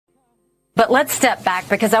But let's step back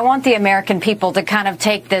because I want the American people to kind of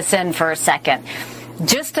take this in for a second.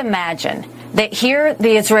 Just imagine that here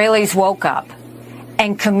the Israelis woke up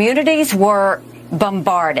and communities were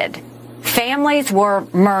bombarded. Families were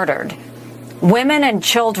murdered. Women and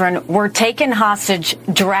children were taken hostage,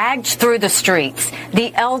 dragged through the streets.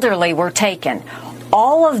 The elderly were taken.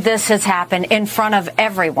 All of this has happened in front of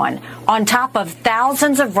everyone, on top of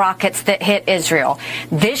thousands of rockets that hit Israel.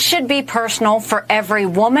 This should be personal for every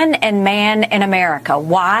woman and man in America.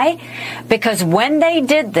 Why? Because when they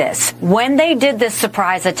did this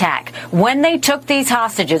surprise attack, when they took these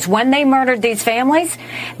hostages, when they murdered these families,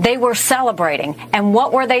 they were celebrating. And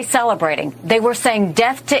what were they celebrating? They were saying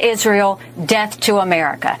death to Israel, death to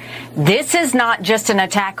America. This is not just an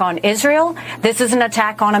attack on Israel. This is an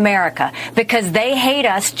attack on America because they hate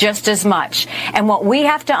us just as much. And what we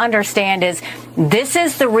have to understand is this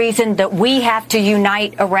is the reason that we have to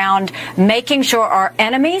unite around making sure our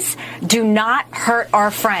enemies do not hurt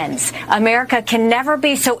our friends. America can never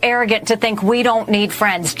be so arrogant to think we don't need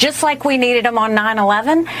friends, just like we needed them on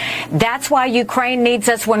 9/11. That's why Ukraine needs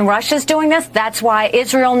us when Russia's doing this. That's why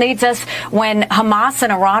Israel needs us when Hamas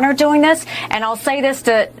and Iran are doing this. And I'll say this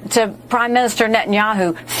to Prime Minister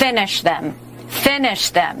Netanyahu, finish them.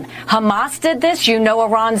 Finish them. Hamas did this. You know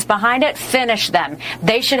Iran's behind it. Finish them.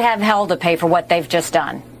 They should have hell to pay for what they've just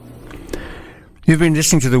done. You've been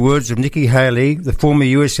listening to the words of Nikki Haley, the former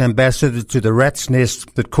US ambassador to the rat's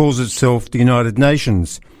nest that calls itself the United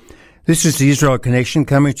Nations. This is the Israel Connection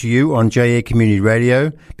coming to you on J-Air Community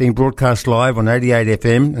Radio, being broadcast live on 88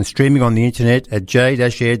 FM and streaming on the internet at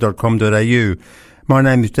j-air.com.au. My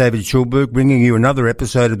name is David Schulberg, bringing you another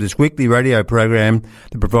episode of this weekly radio program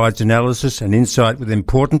that provides analysis and insight with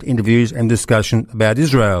important interviews and discussion about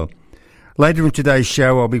Israel. Later in today's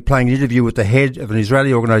show, I'll be playing an interview with the head of an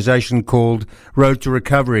Israeli organisation called Road to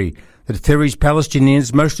Recovery that ferries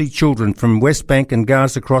Palestinians, mostly children, from West Bank and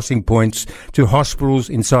Gaza crossing points to hospitals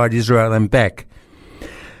inside Israel and back.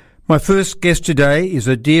 My first guest today is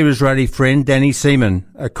a dear Israeli friend, Danny Seaman,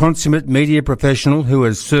 a consummate media professional who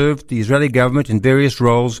has served the Israeli government in various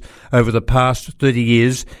roles over the past 30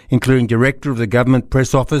 years, including Director of the Government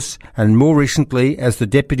Press Office and more recently as the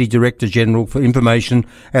Deputy Director General for Information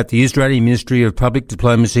at the Israeli Ministry of Public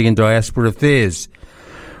Diplomacy and Diaspora Affairs.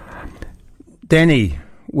 Danny,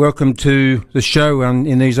 welcome to the show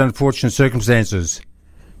in these unfortunate circumstances.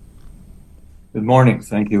 Good morning.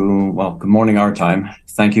 Thank you. Well, good morning our time.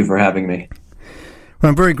 Thank you for having me. Well,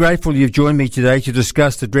 I'm very grateful you've joined me today to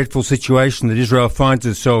discuss the dreadful situation that Israel finds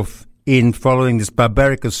itself in following this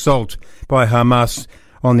barbaric assault by Hamas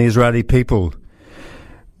on the Israeli people.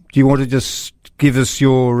 Do you want to just give us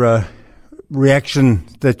your reaction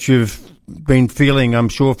that you've been feeling, I'm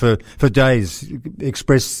sure, for days?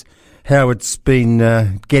 Express how it's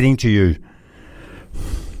been getting to you.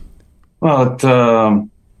 Well,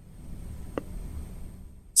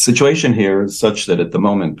 situation here is such that at the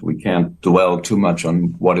moment we can't dwell too much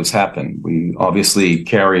on what has happened. We obviously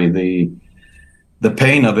carry the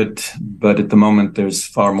pain of it, but at the moment there's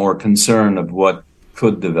far more concern of what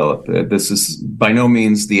could develop. This is by no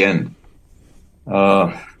means the end.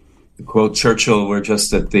 To quote Churchill, we're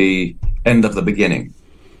just at the end of the beginning.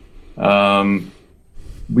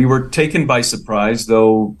 We were taken by surprise,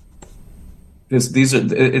 though.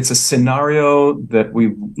 It's a scenario that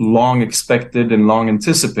we've long expected and long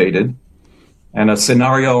anticipated, and a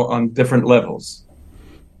scenario on different levels.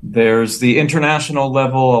 There's the international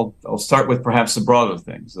level. I'll start with perhaps the broader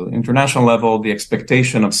things. The international level, the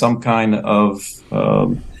expectation of some kind of,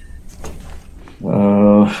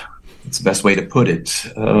 it's the best way to put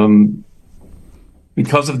it.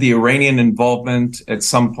 Because of the Iranian involvement, at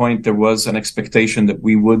some point there was an expectation that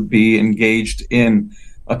we would be engaged in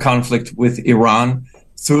a conflict with Iran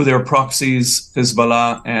through their proxies,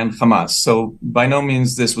 Hezbollah and Hamas. So by no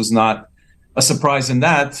means this was not a surprise in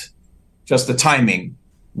that, just the timing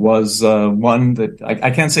was one that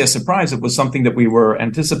I can't say a surprise. It was something that we were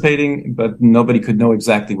anticipating, but nobody could know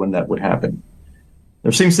exactly when that would happen.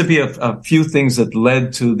 There seems to be a few things that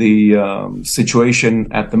led to the situation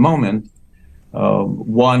at the moment.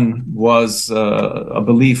 One was a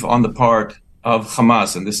belief on the part of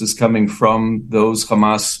Hamas, and this is coming from those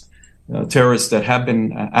Hamas terrorists that have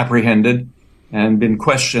been apprehended and been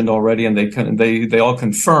questioned already, and they all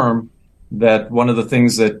confirm that one of the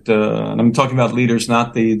things that, and I'm talking about leaders,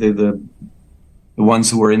 not the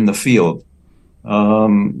ones who are in the field.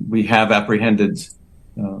 We have apprehended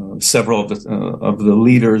several of the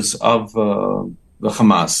leaders of the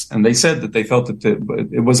Hamas, and they said that they felt that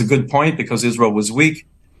it was a good point because Israel was weak.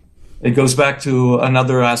 It goes back to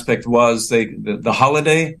another aspect was the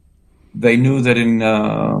holiday. They knew that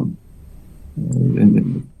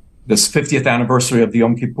this 50th anniversary of the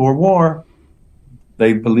Yom Kippur War,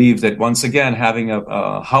 they believe that once again, having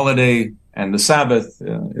a holiday and the Sabbath,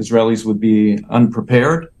 Israelis would be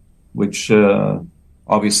unprepared, which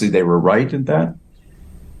obviously they were right in that.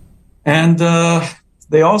 And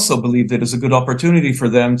they also believe that it's a good opportunity for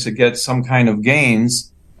them to get some kind of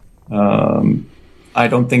gains. I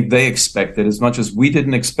don't think they expected, as much as we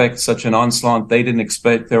didn't expect such an onslaught, they didn't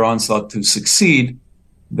expect their onslaught to succeed.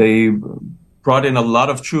 They brought in a lot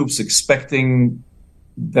of troops expecting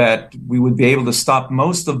that we would be able to stop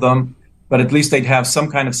most of them, but at least they'd have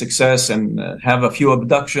some kind of success and have a few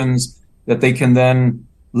abductions that they can then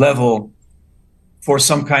level for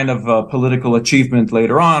some kind of political achievement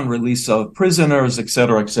later on, release of prisoners, et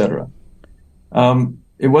cetera, et cetera.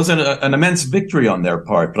 It wasn't an immense victory on their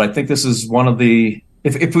part, but I think this is one of the,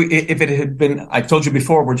 if it had been, I told you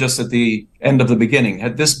before, we're just at the end of the beginning.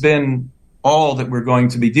 Had this been all that we're going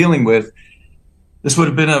to be dealing with, this would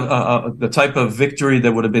have been the type of victory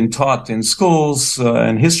that would have been taught in schools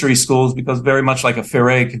and history schools, because very much like a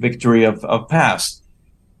Pharoaic victory of past.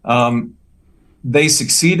 They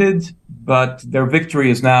succeeded, but their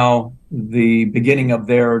victory is now the beginning of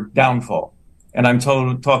their downfall. And I'm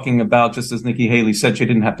talking about, just as Nikki Haley said, she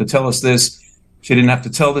didn't have to tell us this. She didn't have to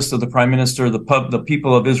tell this to the prime minister. The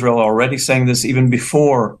people of Israel are already saying this even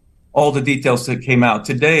before all the details that came out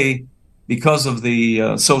today, because of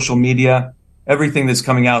the social media, everything that's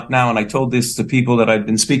coming out now. And I told this to people that I've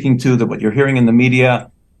been speaking to, that what you're hearing in the media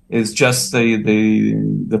is just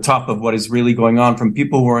the top of what is really going on, from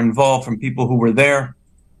people who were involved, from people who were there.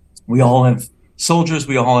 We all have soldiers.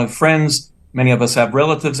 We all have friends. Many of us have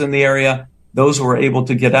relatives in the area. Those who were able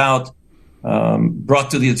to get out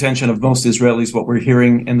brought to the attention of most Israelis what we're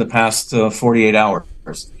hearing in the past 48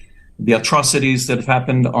 hours. The atrocities that have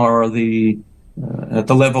happened are at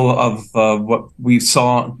the level of what we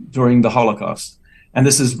saw during the Holocaust. And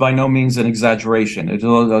this is by no means an exaggeration.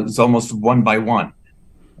 It's almost one by one.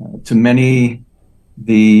 To many,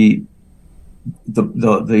 the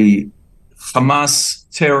Hamas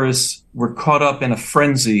terrorists were caught up in a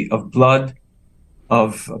frenzy of blood,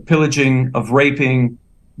 of pillaging, of raping,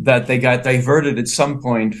 that they got diverted at some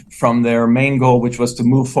point from their main goal, which was to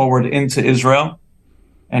move forward into Israel,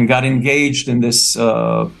 and got engaged in this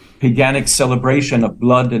paganic celebration of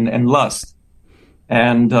blood and lust.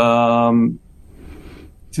 And to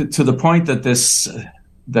the point that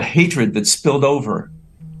the hatred that spilled over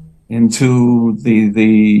into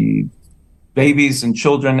the babies and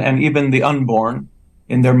children and even the unborn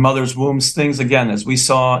in their mother's wombs, things, again, as we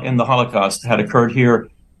saw in the Holocaust, had occurred here.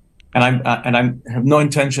 And I have no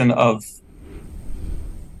intention of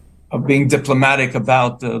being diplomatic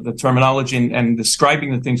about the terminology and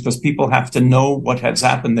describing the things, because people have to know what has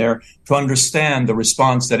happened there to understand the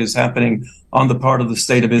response that is happening on the part of the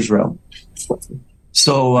state of Israel.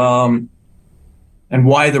 So, and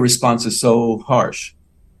why the response is so harsh.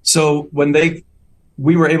 So when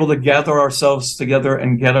we were able to gather ourselves together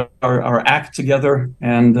and get our act together,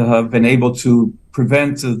 and have been able to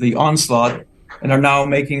prevent the onslaught, and are now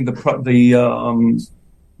making the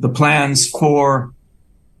plans for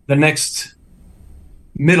the next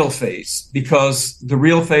middle phase, because the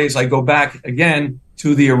real phase, I go back again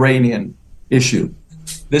to the Iranian issue.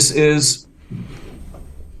 This is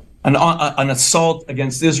an assault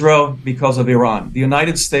against Israel because of Iran. The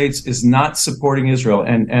United States is not supporting Israel.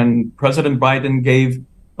 And President Biden gave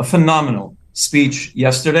a phenomenal speech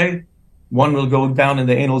yesterday. One will go down in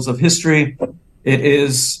the annals of history. It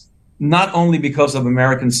is not only because of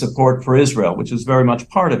American support for Israel, which is very much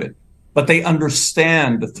part of it, but they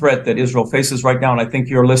understand the threat that Israel faces right now. And I think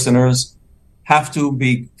your listeners have to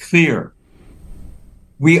be clear.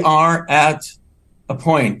 We are at a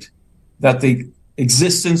point that the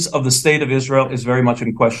existence of the state of Israel is very much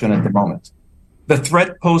in question at the moment. The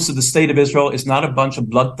threat posed to the state of Israel is not a bunch of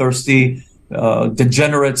bloodthirsty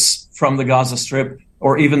degenerates from the Gaza Strip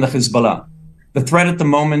or even the Hezbollah. The threat at the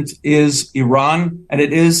moment is Iran, and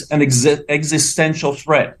it is an existential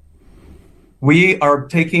threat. Our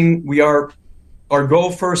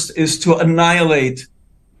goal first is to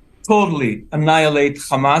totally annihilate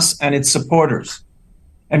Hamas and its supporters,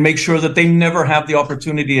 and make sure that they never have the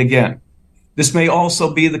opportunity again. This may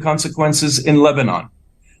also be the consequences in Lebanon,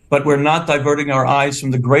 but we're not diverting our eyes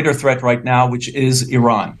from the greater threat right now, which is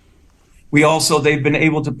Iran. They've been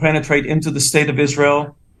able to penetrate into the state of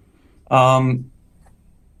Israel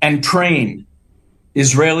and train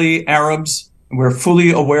Israeli Arabs. We're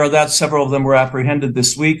fully aware of that. Several of them were apprehended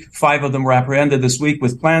this week. 5 of them were apprehended this week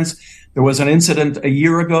with plans. There was an incident a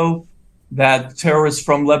year ago that terrorists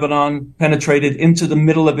from Lebanon penetrated into the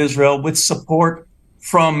middle of Israel with support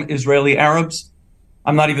from Israeli Arabs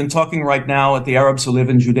I'm not even talking right now at the Arabs who live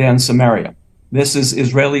in Judea and Samaria. This is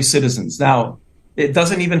Israeli citizens. Now, it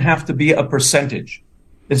doesn't even have to be a percentage.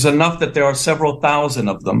 It's enough that there are several thousand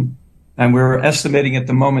of them, and we're estimating at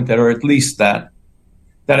the moment that are at least that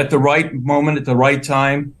at the right moment, at the right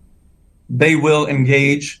time, they will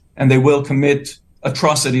engage and they will commit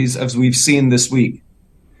atrocities as we've seen this week.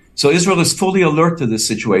 So Israel is fully alert to this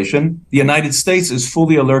situation. The United States is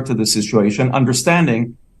fully alert to this situation,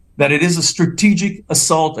 understanding that it is a strategic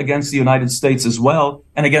assault against the United States as well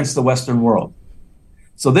and against the Western world.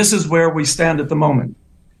 So this is where we stand at the moment.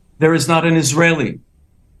 There is not an Israeli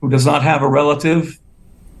who does not have a relative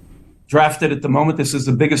drafted at the moment. This is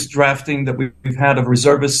the biggest drafting that we've had of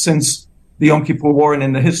reservists since the Yom Kippur War and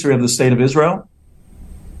in the history of the State of Israel.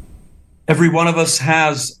 Every one of us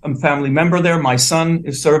has a family member there. My son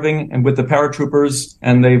is serving and with the paratroopers,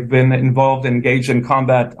 and they've been involved and engaged in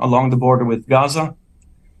combat along the border with Gaza.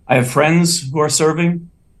 I have friends who are serving,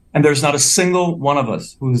 and there's not a single one of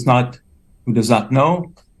us who does not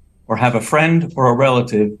know or have a friend or a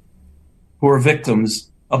relative who are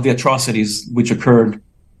victims of the atrocities which occurred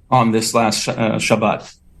on this last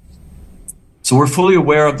Shabbat. So we're fully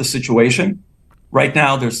aware of the situation. Right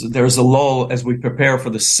now, there's a lull as we prepare for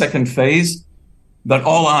the second phase, but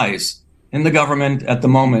all eyes in the government at the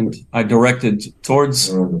moment are directed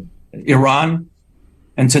towards Iran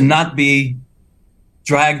and to not be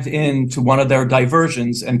dragged into one of their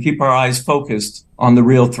diversions and keep our eyes focused on the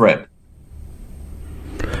real threat.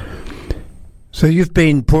 So you've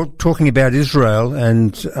been talking about Israel,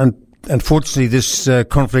 and unfortunately this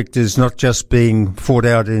conflict is not just being fought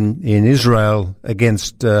out in Israel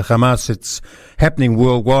against Hamas, it's happening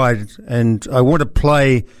worldwide. And I want to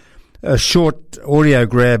play a short audio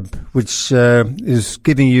grab which is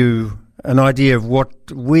giving you an idea of what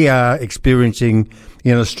we are experiencing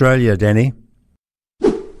in Australia, Danny.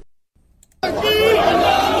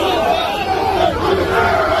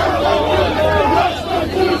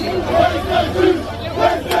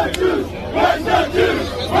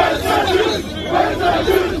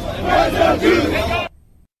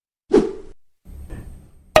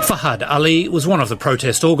 Fahad Ali was one of the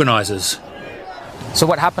protest organisers. So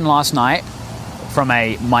what happened last night from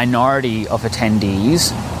a minority of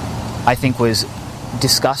attendees, I think, was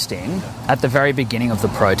disgusting. At the very beginning of the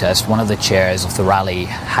protest, one of the chairs of the rally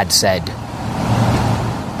had said,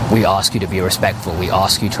 "We ask you to be respectful. We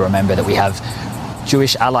ask you to remember that we have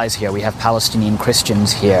Jewish allies here. We have Palestinian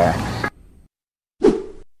Christians here."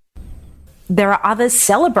 There are others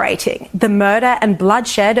celebrating the murder and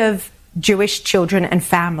bloodshed of Jewish children and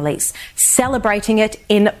families, celebrating it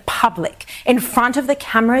in public, in front of the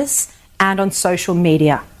cameras and on social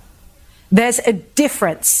media. There's a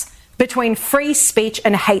difference between free speech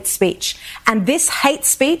and hate speech, and this hate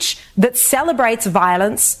speech that celebrates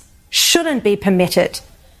violence shouldn't be permitted.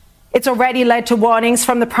 It's already led to warnings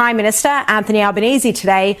from the Prime Minister, Anthony Albanese,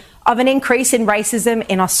 today of an increase in racism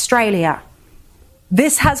in Australia.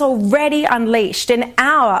 This has already unleashed in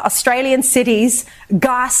our Australian cities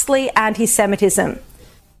ghastly anti-Semitism.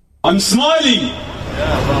 I'm smiling.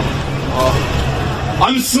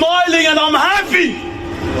 I'm smiling and I'm happy.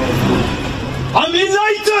 I'm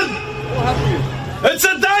elated. It's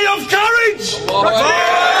a day of courage. It's a day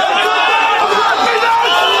of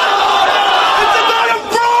happiness. It's a day of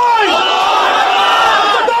pride.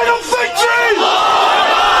 It's a day of victory.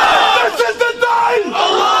 This is the day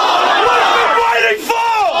we've been waiting for.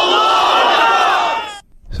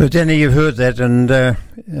 So, Danny, you've heard that, and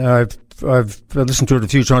I've listened to it a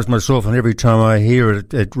few times myself, and every time I hear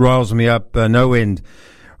it, it riles me up no end.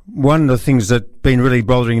 One of the things that's been really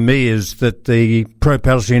bothering me is that the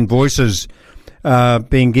pro-Palestinian voices are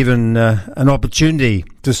being given an opportunity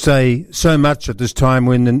to say so much at this time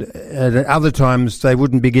when at other times they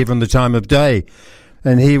wouldn't be given the time of day.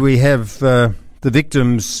 And here we have the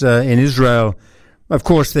victims in Israel. Of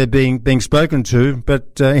course, they're being spoken to,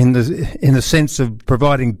 but in the sense of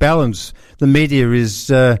providing balance, the media is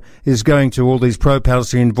going to all these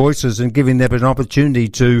pro-Palestinian voices and giving them an opportunity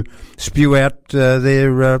to spew out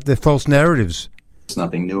their false narratives. There's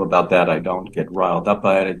nothing new about that. I don't get riled up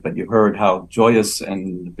by it, but you heard how joyous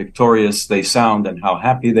and victorious they sound and how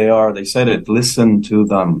happy they are. They said it. Listen to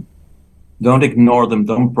them. Don't ignore them.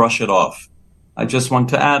 Don't brush it off. I just want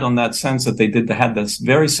to add on that sense that they had this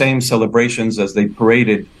very same celebrations as they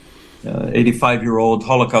paraded 85-year-old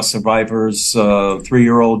Holocaust survivors,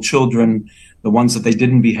 3-year-old children, the ones that they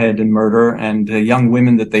didn't behead and murder, and young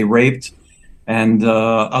women that they raped, and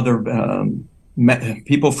other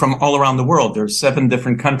people from all around the world. There's 7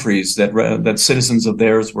 different countries that citizens of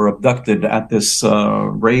theirs were abducted at this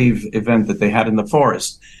rave event that they had in the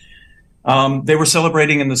forest. They were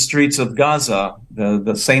celebrating in the streets of Gaza.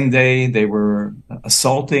 The same day they were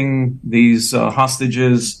assaulting these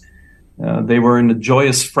hostages. They were in a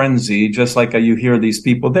joyous frenzy, just like you hear these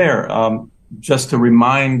people there. Just to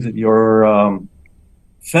remind your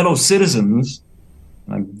fellow citizens,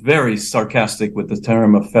 I'm very sarcastic with the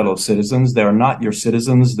term of fellow citizens. They are not your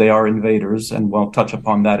citizens. They are invaders, and we'll touch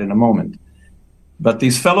upon that in a moment. But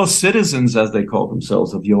these fellow citizens, as they call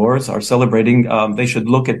themselves, of yours, are celebrating. They should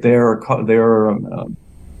look at their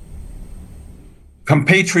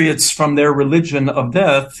compatriots from their religion of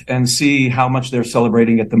death and see how much they're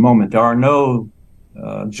celebrating at the moment. There are no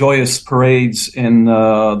joyous parades in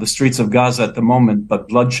the streets of Gaza at the moment, but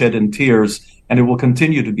bloodshed and tears. And it will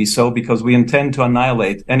continue to be so because we intend to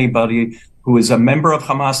annihilate anybody who is a member of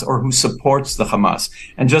Hamas or who supports the Hamas.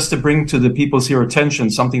 And just to bring to the people's here attention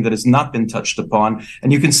something that has not been touched upon,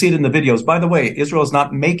 and you can see it in the videos. By the way, Israel is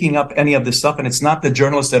not making up any of this stuff, and it's not the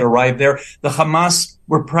journalists that arrived there. The Hamas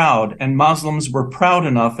were proud, and Muslims were proud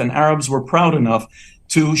enough, and Arabs were proud enough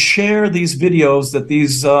to share these videos that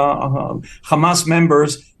these Hamas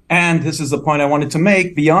members, and this is the point I wanted to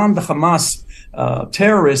make, beyond the Hamas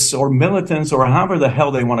terrorists or militants or however the hell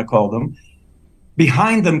they want to call them,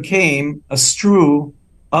 behind them came a strew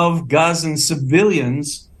of Gazan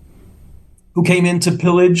civilians who came in to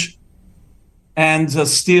pillage and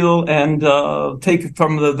steal and take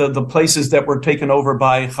from the places that were taken over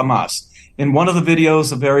by Hamas. In one of the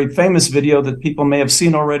videos, a very famous video that people may have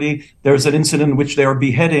seen already, there's an incident in which they are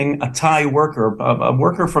beheading a Thai worker, a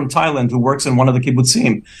worker from Thailand who works in one of the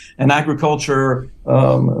kibbutzim, an agriculture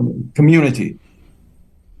community.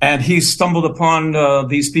 And he stumbled upon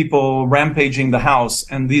these people rampaging the house.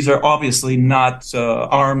 And these are obviously not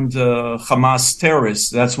armed Hamas terrorists.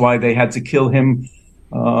 That's why they had to kill him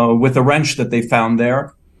with a wrench that they found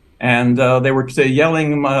there. And they were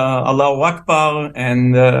yelling Allahu Akbar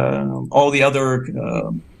and all the other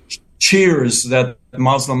cheers that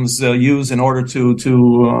Muslims use in order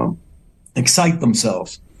to excite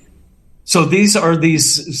themselves. So these are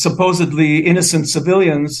these supposedly innocent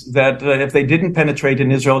civilians that if they didn't penetrate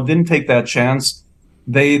in Israel, didn't take that chance,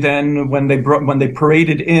 they then, when they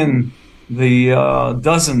paraded in the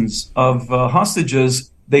dozens of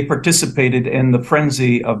hostages, they participated in the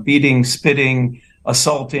frenzy of beating, spitting,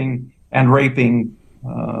 assaulting, and raping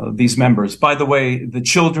these members. By the way, the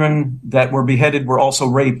children that were beheaded were also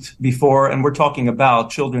raped before, and we're talking about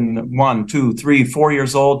children 1, 2, 3, 4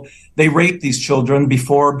 years old. They raped these children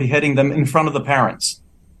before beheading them in front of the parents.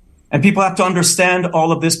 And people have to understand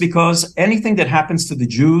all of this because anything that happens to the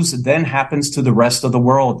Jews then happens to the rest of the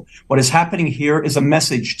world. What is happening here is a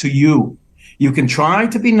message to you. You can try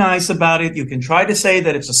to be nice about it. You can try to say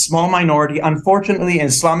that it's a small minority. Unfortunately, in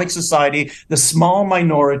Islamic society, the small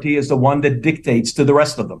minority is the one that dictates to the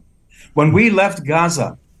rest of them. When we left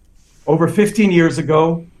Gaza over 15 years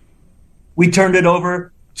ago, we turned it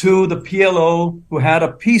over to the PLO, who had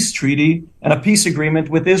a peace treaty and a peace agreement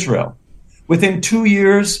with Israel. Within 2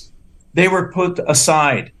 years, they were put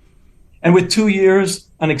aside. And with 2 years,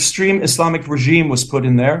 an extreme Islamic regime was put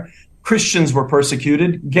in there. Christians were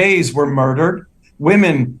persecuted, gays were murdered,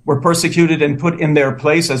 women were persecuted and put in their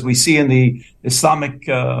place, as we see in the Islamic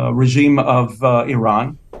regime of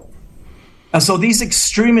Iran. And so these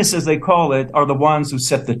extremists, as they call it, are the ones who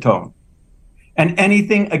set the tone. And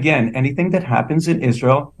anything that happens in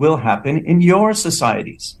Israel will happen in your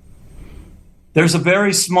societies. There's a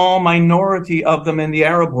very small minority of them in the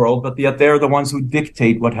Arab world, but yet they're the ones who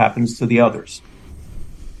dictate what happens to the others.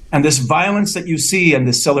 And this violence that you see and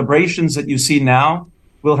the celebrations that you see now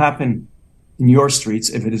will happen in your streets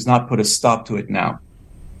if it is not put a stop to it now.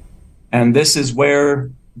 And this is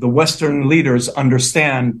where the Western leaders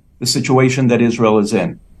understand the situation that Israel is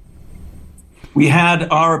in. We had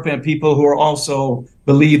our people who are also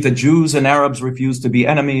believe that Jews and Arabs refuse to be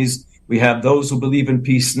enemies. We have those who believe in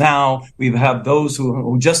peace now. We have those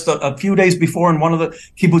who just a few days before in one of the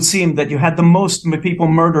kibbutzim that you had the most people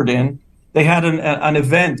murdered in, they had an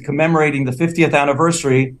event commemorating the 50th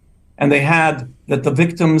anniversary, and they had that the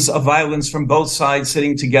victims of violence from both sides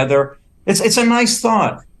sitting together. It's a nice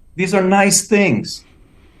thought. These are nice things,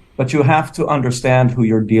 but you have to understand who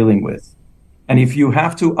you're dealing with. And if you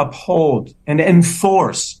have to uphold and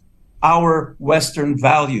enforce our Western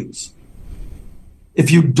values, if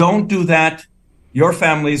you don't do that, your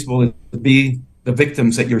families will be the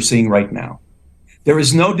victims that you're seeing right now. There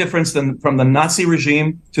is no difference from the Nazi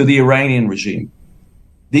regime to the Iranian regime.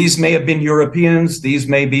 These may have been Europeans, these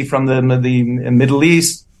may be from the Middle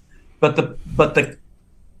East, but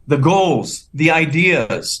the goals, the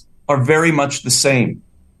ideas are very much the same.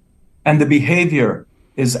 And the behavior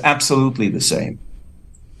is absolutely the same.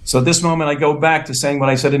 So at this moment, I go back to saying what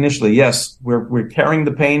I said initially. Yes, we're carrying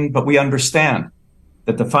the pain, but we understand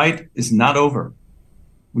that the fight is not over.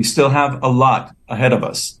 We still have a lot ahead of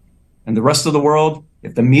us. And the rest of the world,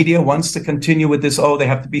 if the media wants to continue with this, they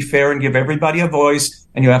have to be fair and give everybody a voice,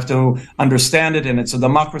 and you have to understand it, and it's a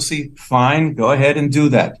democracy, fine, go ahead and do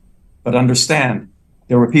that. But understand,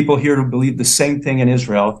 there were people here who believe the same thing in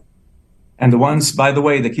Israel. And the ones, by the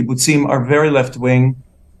way, the kibbutzim are very left-wing,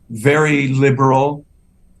 very liberal,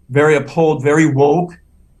 very uphold, very woke.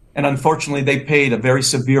 And unfortunately, they paid a very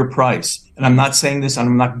severe price. And I'm not saying this, and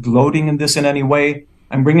I'm not gloating in this in any way.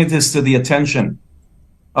 I'm bringing this to the attention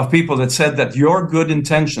of people that said that your good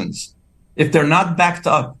intentions, if they're not backed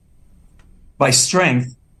up by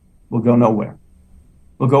strength, will go nowhere.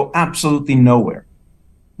 Will go absolutely nowhere.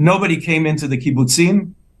 Nobody came into the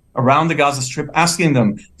kibbutzim around the Gaza Strip asking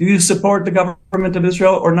them, do you support the government of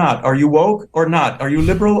Israel or not? Are you woke or not? Are you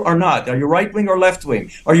liberal or not? Are you right-wing or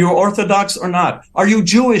left-wing? Are you Orthodox or not? Are you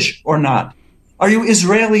Jewish or not? Are you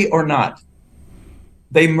Israeli or not?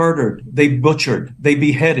 They murdered, they butchered, they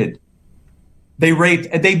beheaded, they raped,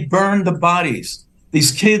 and they burned the bodies.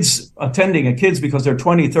 These kids attending, kids because they're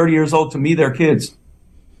 20, 30 years old, to me, they're kids.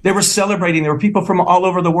 They were celebrating. There were people from all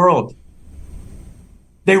over the world.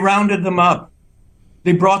 They rounded them up.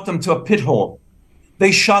 They brought them to a pit hole.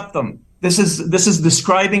 They shot them. This is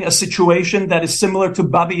describing a situation that is similar to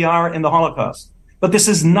Babi Yar in the Holocaust. But this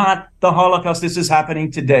is not the Holocaust. This is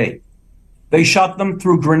happening today. They shot them,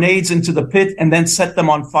 threw grenades into the pit, and then set them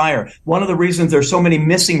on fire. One of the reasons there's so many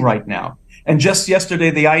missing right now. And just yesterday,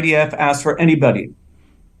 the IDF asked for anybody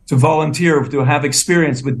to volunteer to have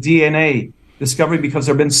experience with DNA discovery, because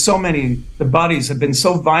there have been so many, the bodies have been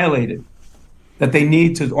so violated that they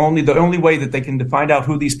need to the only way that they can find out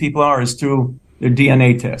who these people are is through their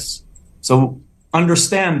DNA tests. So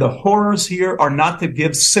understand the horrors here are not to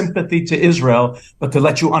give sympathy to Israel, but to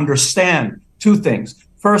let you understand two things.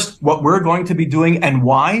 First, what we're going to be doing and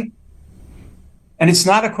why. And it's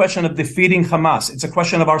not a question of defeating Hamas. It's a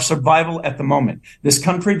question of our survival at the moment. This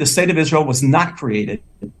country, the state of Israel, was not created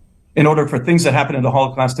in order for things that happened in the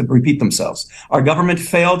Holocaust to repeat themselves. Our government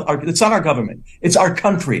failed. It's not our government. It's our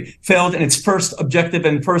country failed in its first objective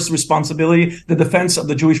and first responsibility, the defense of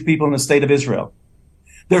the Jewish people in the state of Israel.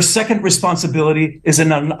 Their second responsibility is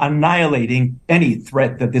in annihilating any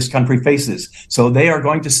threat that this country faces. So they are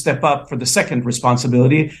going to step up for the second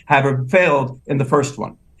responsibility, having failed in the first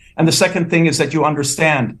one. And the second thing is that you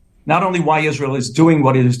understand not only why Israel is doing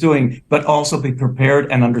what it is doing, but also be prepared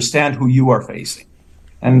and understand who you are facing.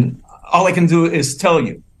 And all I can do is tell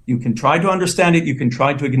you, you can try to understand it, you can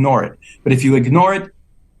try to ignore it. But if you ignore it,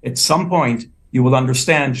 at some point, you will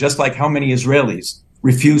understand, just like how many Israelis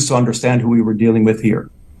refuse to understand who we were dealing with here.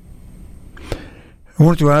 I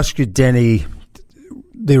wanted to ask you, Danny,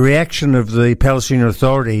 the reaction of the Palestinian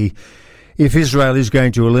Authority, if Israel is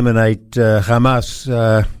going to eliminate Hamas,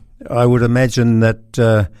 I would imagine that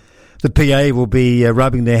the PA will be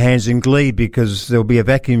rubbing their hands in glee, because there'll be a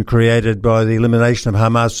vacuum created by the elimination of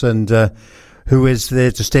Hamas, and who is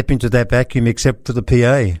there to step into that vacuum except for the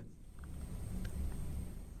PA?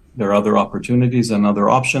 There are other opportunities and other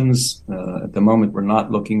options. At the moment, we're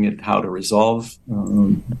not looking at how to resolve,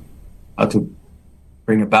 how to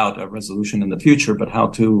bring about a resolution in the future, but how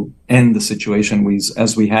to end the situation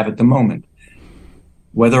as we have at the moment.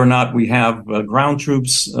 Whether or not we have ground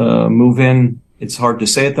troops move in, it's hard to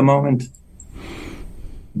say at the moment.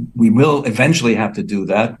 We will eventually have to do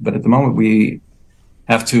that, but at the moment we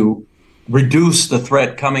have to reduce the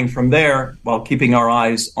threat coming from there while keeping our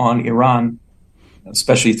eyes on Iran,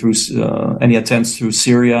 especially through any attempts through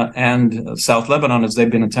Syria and South Lebanon, as they've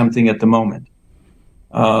been attempting at the moment.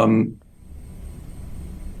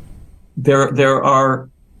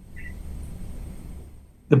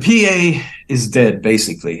 The PA is dead,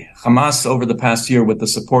 basically. Hamas, over the past year, with the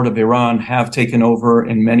support of Iran, have taken over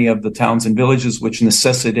in many of the towns and villages, which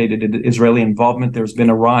necessitated Israeli involvement. There's been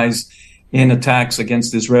a rise in attacks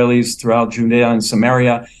against Israelis throughout Judea and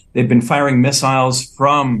Samaria. They've been firing missiles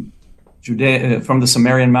from the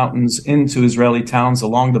Samarian mountains into Israeli towns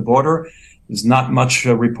along the border. There's not much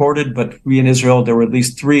reported, but we in Israel, there were at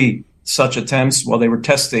least 3 such attempts while they were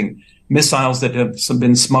testing missiles that have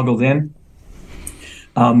been smuggled in.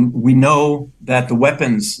 We know that the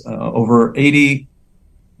weapons, over $80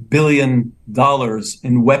 billion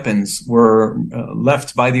in weapons, were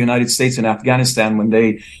left by the United States in Afghanistan when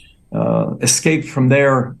they escaped from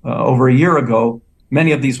there over a year ago.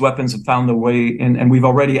 Many of these weapons have found their way in, and we've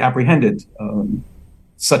already apprehended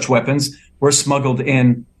such weapons, were smuggled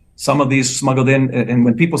in Some of these smuggled in. And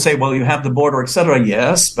when people say, well, you have the border, et cetera,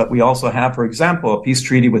 yes, but we also have, for example, a peace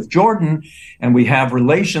treaty with Jordan, and we have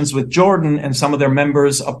relations with Jordan, and some of their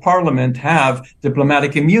members of parliament have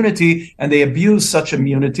diplomatic immunity, and they abuse such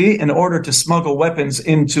immunity in order to smuggle weapons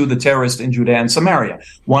into the terrorists in Judea and Samaria.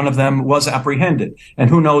 One of them was apprehended,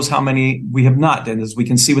 and who knows how many we have not. And as we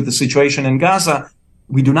can see with the situation in Gaza,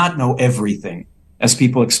 we do not know everything, as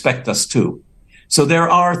people expect us to. So there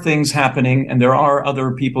are things happening, and there are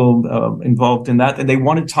other people involved in that, and they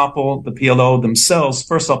want to topple the PLO themselves,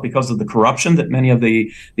 first off, because of the corruption that many of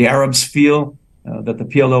the Arabs feel, that the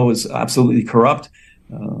PLO is absolutely corrupt.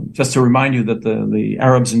 Just to remind you that the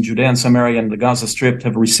Arabs in Judea and Samaria and the Gaza Strip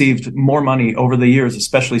have received more money over the years,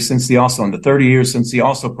 especially since the Oslo, in the 30 years since the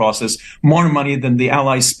Oslo process, more money than the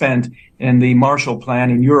Allies spent in the Marshall Plan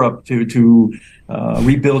in Europe to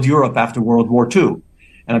rebuild Europe after World War II.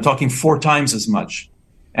 And I'm talking 4 times as much.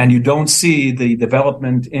 And you don't see the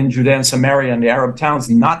development in Judea and Samaria and the Arab towns,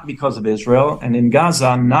 not because of Israel, and in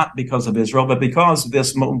Gaza, not because of Israel, but because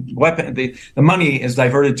this weapon, the money is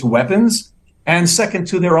diverted to weapons, and second,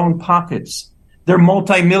 to their own pockets. They're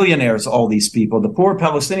multimillionaires, all these people. The poor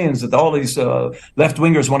Palestinians that all these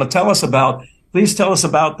left-wingers want to tell us about, please tell us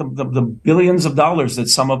about the billions of dollars that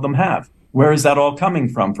some of them have. Where is that all coming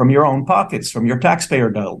from? From your own pockets, from your taxpayer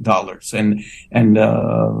dollars and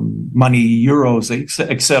money, euros,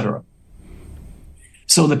 etc.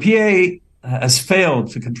 So the PA has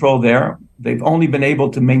failed to control there. They've only been able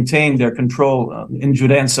to maintain their control in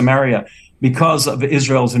Judea and Samaria because of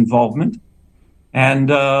Israel's involvement. And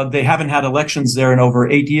they haven't had elections there in over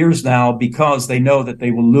 8 years now because they know that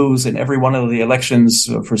they will lose in every one of the elections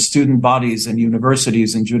for student bodies and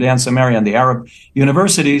universities in Judea and Samaria and the Arab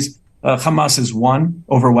universities. Hamas has won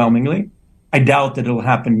overwhelmingly. I doubt that it'll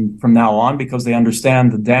happen from now on because they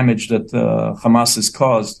understand the damage that Hamas has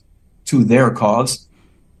caused to their cause.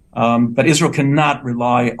 But Israel cannot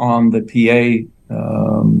rely on the PA.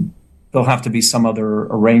 There'll have to be some other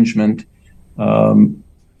arrangement.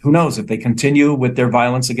 Who knows? If they continue with their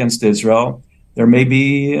violence against Israel, there may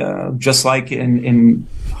be, just like in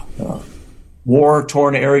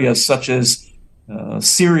war-torn areas such as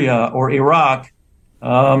Syria or Iraq,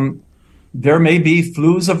 there may be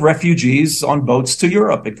flows of refugees on boats to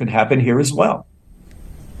Europe. It could happen here as well.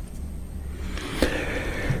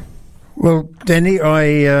 Well, Danny,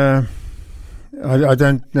 I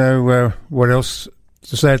don't know what else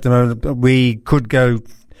to say at the moment. We could go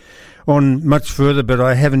on much further, but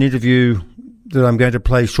I have an interview that I'm going to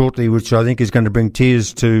play shortly, which I think is going to bring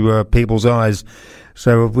tears to people's eyes.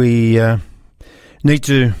 So we need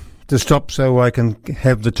to stop so I can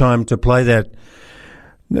have the time to play that.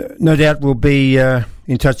 No doubt we'll be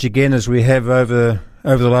in touch again as we have over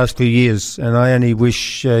the last few years, and I only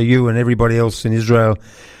wish you and everybody else in Israel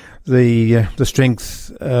the strength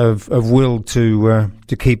of will to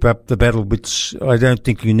keep up the battle, which I don't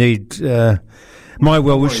think you need. My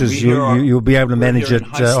well wishes, you'll be able to manage it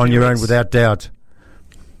on your own without doubt.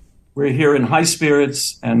 We're here in high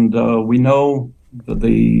spirits, and we know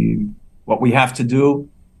what we have to do.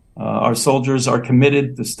 Our soldiers are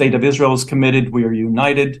committed. The state of Israel is committed. We are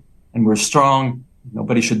united and we're strong.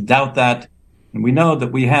 Nobody should doubt that. And we know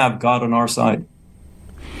that we have God on our side.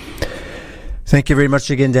 Thank you very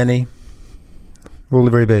much again, Danny. All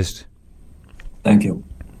the very best. Thank you.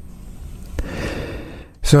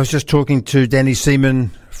 So I was just talking to Danny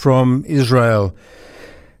Seaman from Israel,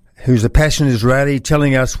 who's a passionate Israeli,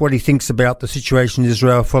 telling us what he thinks about the situation in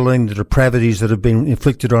Israel following the depravities that have been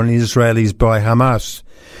inflicted on Israelis by Hamas.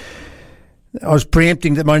 I was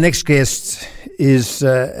preempting that my next guest is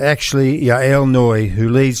actually Yael Noy, who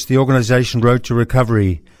leads the organisation Road to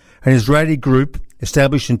Recovery, an Israeli group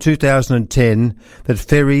established in 2010 that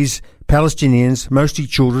ferries Palestinians, mostly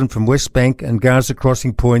children, from West Bank and Gaza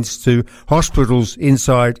crossing points to hospitals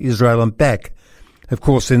inside Israel and back. Of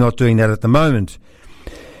course, they're not doing that at the moment.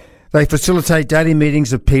 They facilitate daily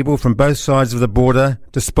meetings of people from both sides of the border,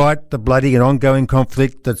 despite the bloody and ongoing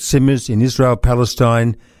conflict that simmers in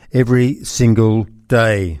Israel-Palestine every single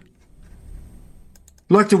day.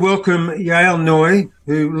 I'd like to welcome Yael Noy,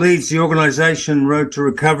 who leads the organisation Road to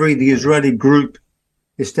Recovery, the Israeli group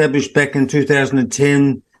established back in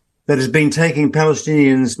 2010 that has been taking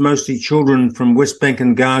Palestinians, mostly children, from West Bank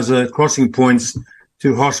and Gaza crossing points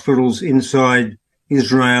to hospitals inside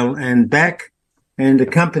Israel and back. And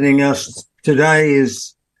accompanying us today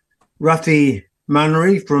is Rafi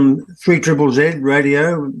Munri from 3ZZZ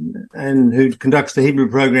Radio, and who conducts the Hebrew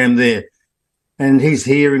program there. And he's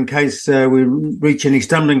here in case we reach any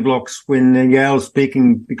stumbling blocks when Yael's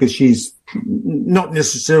speaking, because she's not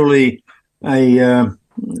necessarily a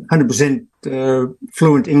 100%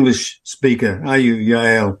 fluent English speaker. Are you,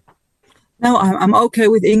 Yael? No, I'm okay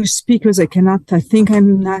with English speakers. I think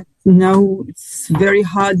I'm not. No, it's very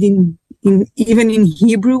hard even in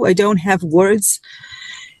Hebrew. I don't have words.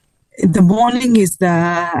 The morning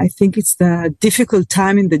I think it's the difficult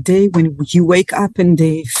time in the day when you wake up and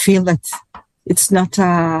they feel that it's not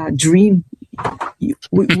a dream.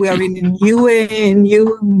 We are in a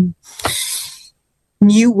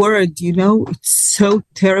new world, It's so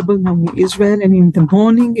terrible now in Israel. And in the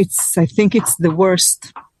morning, I think it's the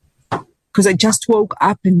worst. Because I just woke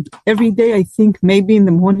up and every day I think maybe in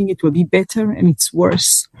the morning it will be better, and it's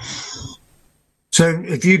worse. So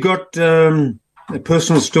have you got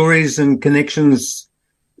personal stories and connections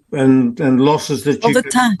and losses that all the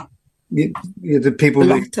time? The people a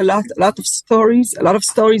lot of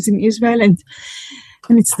stories in Israel, and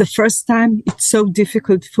it's the first time it's so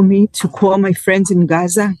difficult for me to call my friends in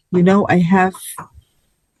Gaza. I have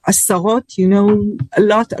Asarot, a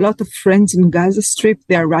lot of friends in Gaza Strip.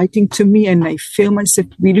 They are writing to me, and I feel myself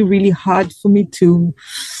really, really hard for me to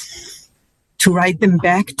write them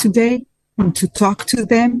back today and to talk to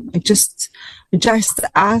them. I just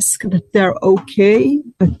ask that they're okay.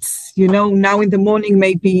 But, now in the morning,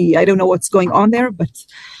 maybe I don't know what's going on there, but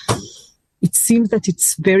it seems that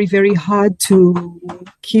it's very, very hard to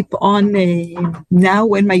keep on now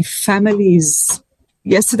when my family is...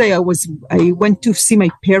 Yesterday, I went to see my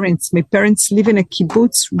parents. My parents live in a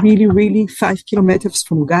kibbutz, really, really 5 kilometers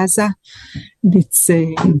from Gaza. It's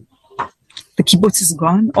the kibbutz is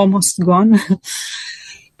gone, almost gone.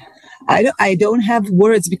 I don't have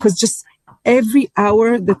words, because just every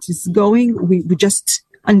hour that is going, we just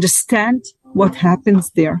understand what happens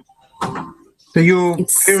there. So your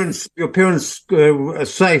parents are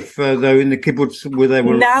safe though in the kibbutz where they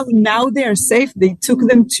were. Now they are safe. They took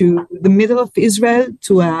them to the middle of Israel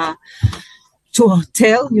to a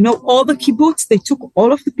hotel. All the kibbutz. They took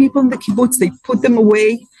all of the people in the kibbutz. They put them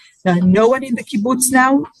away. No one in the kibbutz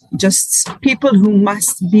now. Just people who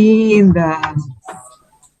must be in the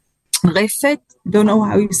refet. Don't know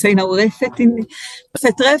how you say now. Refet,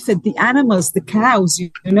 the animals, the cows.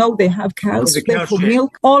 They have cows there for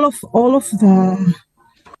milk. All of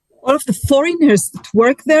the foreigners that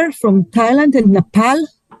work there from Thailand and Nepal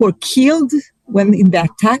were killed when in the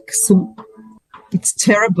attack. So it's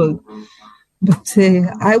terrible. But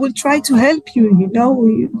I will try to help you.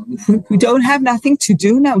 We don't have nothing to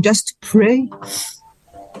do now, just to pray.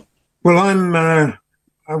 Well,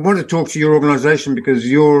 I want to talk to your organisation because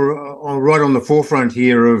you're right on the forefront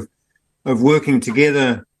here of working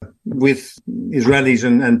together with Israelis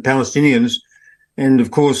and Palestinians, and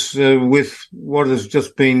of course with what has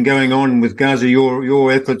just been going on with Gaza,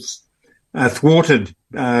 your efforts are thwarted.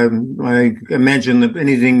 I imagine that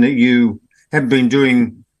anything that you have been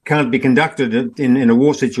doing can't be conducted in a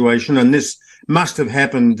war situation, and this must have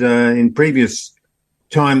happened in previous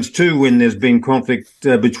times too when there's been conflict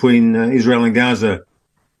between Israel and Gaza.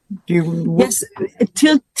 Yes,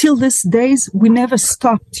 till these days we never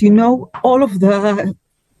stopped. All of the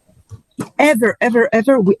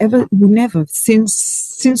we never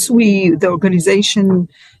since the organization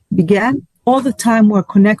began. All the time we're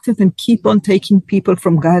connected and keep on taking people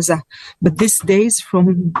from Gaza. But these days,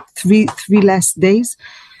 from three last days,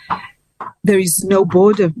 there is no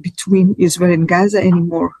border between Israel and Gaza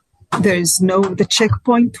anymore. The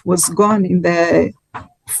checkpoint was gone in the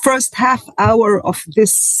first half hour of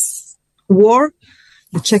this war.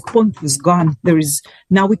 The checkpoint was gone.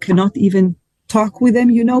 Now we cannot even talk with them,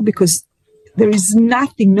 because there is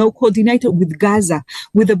nothing, no coordinator with Gaza.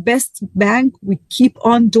 With the best bank, we keep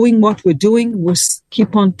on doing what we're doing. We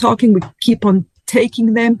keep on talking. We keep on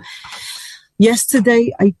taking them.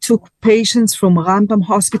 Yesterday, I took patients from Rambam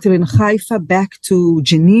Hospital in Haifa back to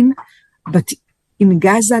Jenin, but in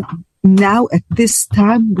Gaza, now at this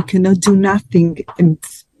time, we cannot do nothing. And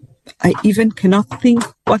I even cannot think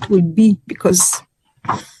what will be, because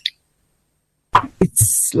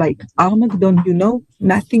it's like Armageddon,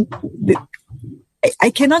 nothing.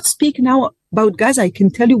 I cannot speak now about Gaza. I can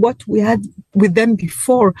tell you what we had with them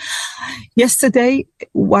before. Yesterday,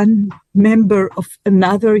 one member of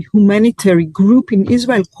another humanitarian group in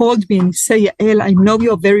Israel called me and said, Yael, I know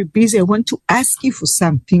you're very busy. I want to ask you for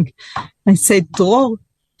something. I said, Dror,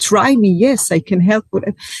 try me. Yes, I can help.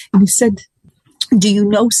 And he said, do you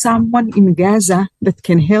know someone in Gaza that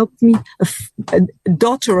can help me? A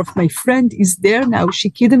daughter of my friend is there now. She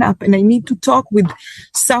kidnapped, and I need to talk with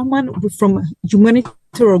someone from a humanitarian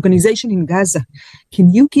organization in Gaza.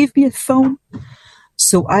 Can you give me a phone?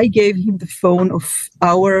 So I gave him the phone of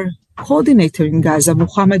our coordinator in Gaza,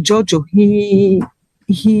 Muhammad Jojo. He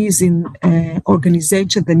he is in an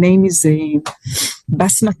organization. The name is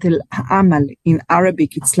Basmat al-Amal in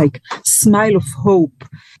Arabic. It's like smile of hope.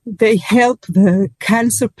 They help the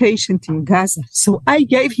cancer patient in Gaza. So I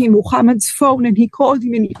gave him Muhammad's phone, and he called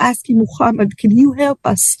him and he asked him, Muhammad, can you help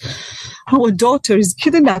us? Our daughter is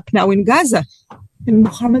kidnapped now in Gaza. And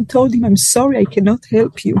Muhammad told him, I'm sorry, I cannot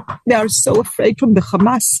help you. They are so afraid from the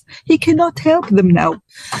Hamas. He cannot help them now.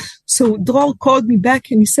 So Dror called me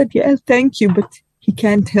back and he said, yeah, thank you, but he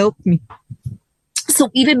can't help me.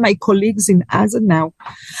 So even my colleagues in Gaza now,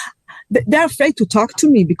 they're afraid to talk to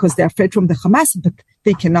me because they're afraid from the Hamas, but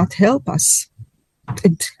they cannot help us.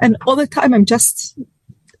 And all the time I'm just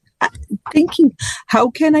thinking,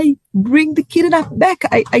 how can I bring the kidnapped back?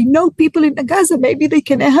 I know people in Gaza, maybe they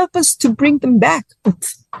can help us to bring them back.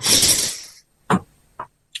 But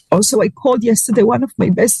also I called yesterday one of my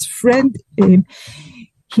best friend.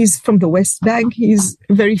 He's from the West Bank. He's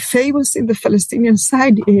very famous in the Palestinian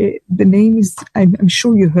side. The name is, I'm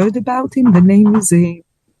sure you heard about him. The name is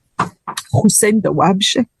Hussein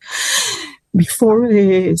Dawabshe. Before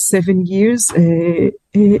 7 years,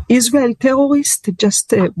 Israel terrorists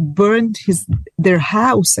just burned their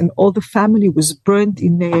house, and all the family was burned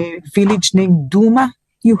in a village named Duma.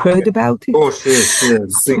 You heard about it? Of course,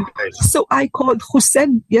 yes. So I called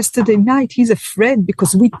Hussein yesterday night. He's a friend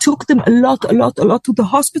because we took them a lot to the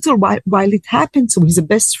hospital while it happened. So he's a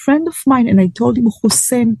best friend of mine. And I told him,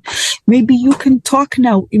 Hussein, maybe you can talk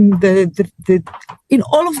now in in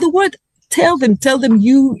all of the world. Tell them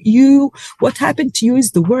you, what happened to you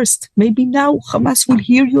is the worst. Maybe now Hamas will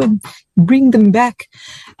hear you and bring them back.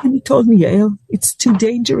 And he told me, Yael, it's too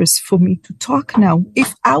dangerous for me to talk now.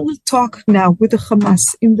 If I will talk now with the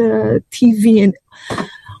Hamas in the TV, and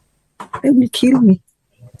they will kill me.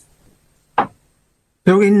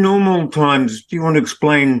 So in normal times, do you want to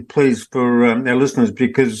explain, please, for our listeners,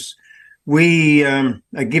 because we are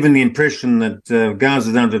given the impression that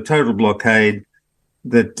Gaza is under total blockade,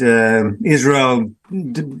 that Israel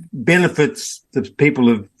benefits the people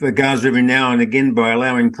of Gaza every now and again by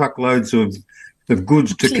allowing truckloads of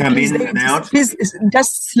goods to come in and out. Please,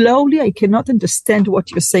 just slowly. I cannot understand what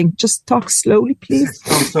you're saying. Just talk slowly, please.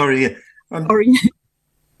 I'm sorry. Sorry.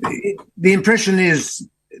 The impression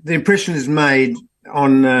is made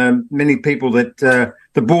on many people that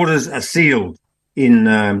the borders are sealed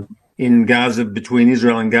in Gaza, between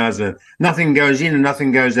Israel and Gaza. Nothing goes in and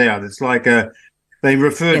nothing goes out. It's like they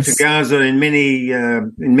refer to Gaza in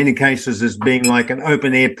many cases as being like an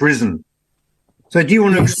open air prison. So do you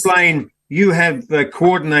want to explain? You have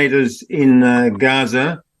coordinators in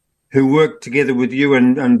Gaza who work together with you,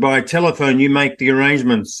 and by telephone you make the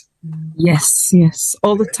arrangements. Yes,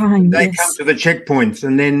 all the time. They come to the checkpoints,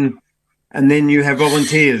 and then you have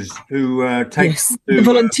volunteers who take the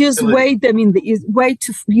volunteers weigh them in the way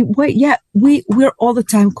to wait. Yeah, we're all the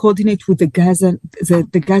time coordinate with the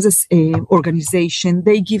Gaza's organization.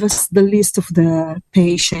 They give us the list of the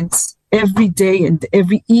patients every day and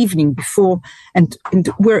every evening before, and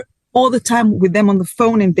we're all the time with them on the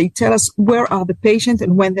phone, and they tell us where are the patients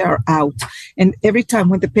and when they are out. And every time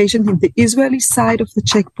when the patient in the Israeli side of the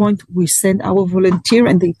checkpoint, we send our volunteer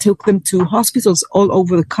and they took them to hospitals all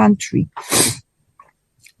over the country.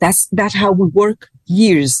 That's how we work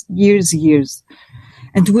years.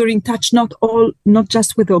 And we're in touch not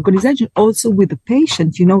just with the organization, also with the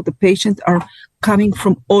patient. You know, the patients are coming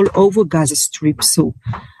from all over Gaza Strip. So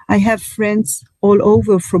I have friends all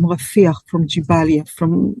over, from Rafiq, from Jabalia,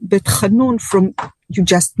 from Bet Hanun, from you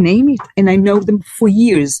just name it. And I know them for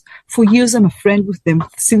years. For years, I'm a friend with them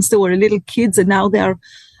since they were little kids, and now they are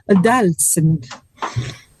adults. And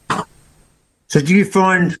so, do you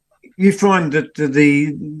find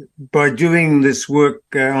that by doing this work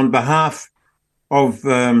on behalf of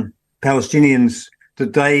Palestinians,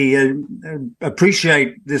 that they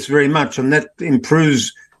appreciate this very much, and that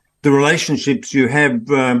improves the relationships you have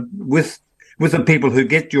with the people who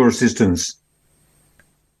get your assistance?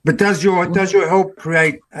 But does your help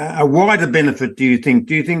create a wider benefit, do you think?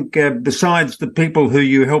 Do you think besides the people who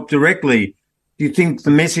you help directly, do you think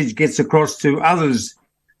the message gets across to others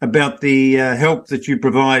about the help that you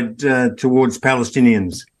provide towards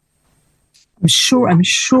Palestinians? I'm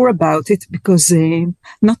sure about it, because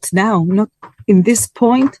not in this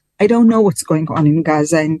point. I don't know what's going on in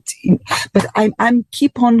Gaza, but I'm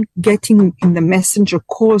keep on getting in the messenger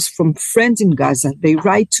calls from friends in Gaza. They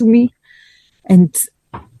write to me, and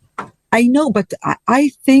I know, but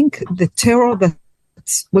I think the terror that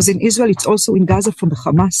was in Israel, it's also in Gaza from the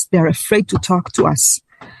Hamas. They're afraid to talk to us.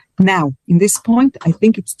 Now, in this point, I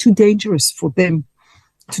think it's too dangerous for them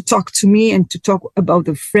to talk to me and to talk about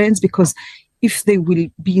their friends, because if they will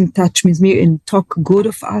be in touch with me and talk good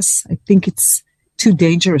of us, I think it's too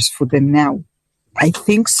dangerous for them now. I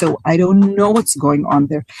think so. I don't know what's going on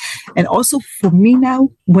there. And also for me now,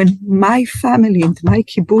 when my family and my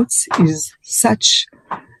kibbutz is such,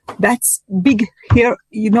 that's big here,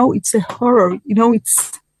 it's a horror,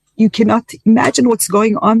 you cannot imagine what's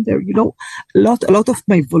going on there. A lot of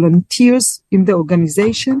my volunteers in the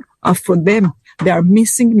organization are for them. They are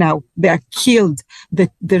missing now. They are killed.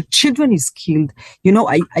 Their children is killed.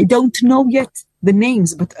 I don't know yet the names,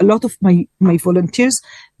 but a lot of my volunteers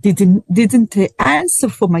didn't answer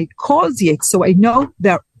for my calls yet. So I know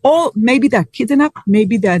maybe they're kidnapped,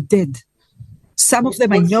 maybe they're dead. Some of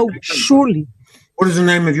them I know surely. What is the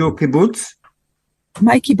name of your kibbutz?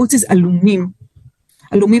 My kibbutz is Alumim.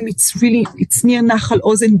 Alumim, it's near Nachal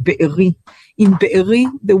Ozen, Be'eri. In Be'eri,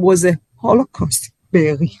 there was a Holocaust.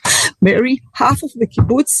 Be'eri, half of the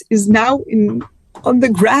kibbutz is now on the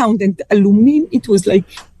ground. And Alumim, it was like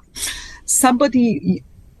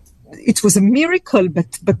it was a miracle,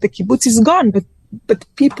 but the kibbutz is gone. But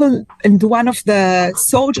people, and one of the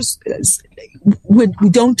soldiers, we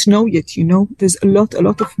don't know yet, There's a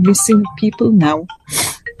lot of missing people now.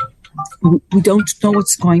 We don't know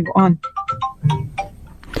what's going on.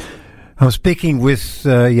 I'm speaking with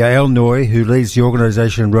Yael Noy, who leads the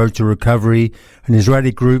organisation Road to Recovery, an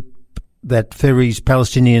Israeli group that ferries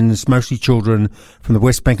Palestinians, mostly children, from the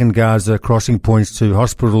West Bank and Gaza crossing points to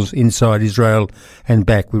hospitals inside Israel and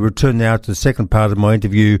back. We return now to the second part of my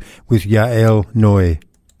interview with Yael Noy.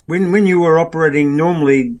 When you were operating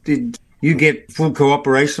normally, did you get full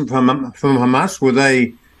cooperation from Hamas? Were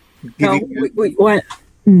they giving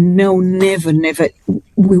No, never.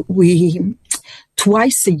 We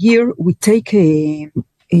twice a year we take a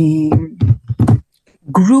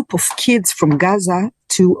group of kids from Gaza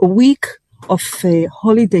to a week of a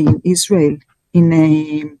holiday in Israel, in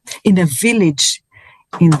a village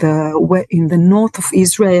in the north of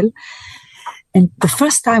Israel. And the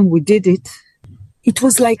first time we did it, it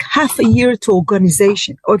was like half a year to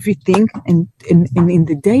organization, everything. And in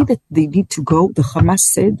the day that they need to go, the Hamas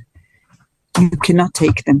said, you cannot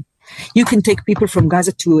take them. You can take people from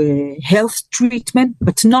Gaza to a health treatment,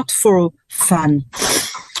 but not for fun.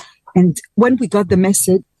 And when we got the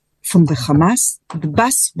message from the Hamas, the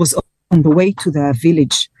bus was on the way to the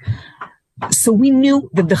village. So we knew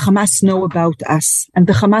that the Hamas know about us, and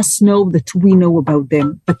the Hamas know that we know about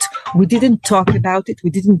them. But we didn't talk about it. We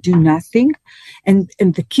didn't do nothing. And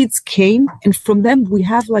the kids came, and from them we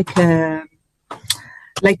have like a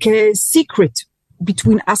secret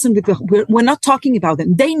between us and we're not talking about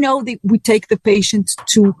them. They know that we take the patient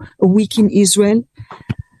to a week in Israel,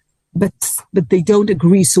 but they don't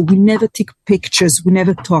agree. So we never take pictures. We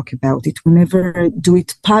never talk about it. We never do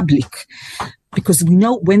it public, because we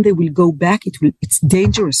know when they will go back, it's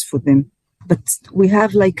dangerous for them. But we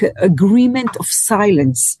have like an agreement of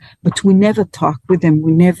silence, but we never talk with them.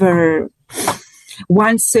 We never.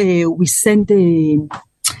 Once we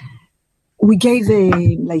gave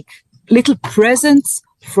little presents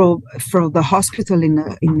for the hospital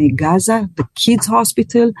in Gaza, the kids'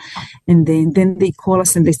 hospital, and then they call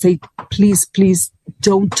us and they say, please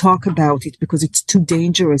don't talk about it because it's too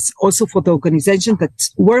dangerous. Also for the organization that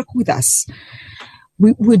work with us,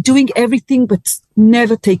 we're doing everything, but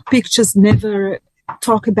never take pictures, never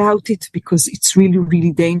talk about it because it's really,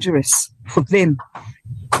 really dangerous for them.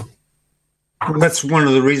 Well, that's one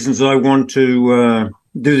of the reasons I want to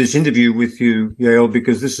do this interview with you, Yael,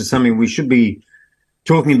 because this is something we should be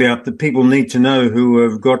talking about, that people need to know who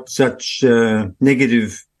have got such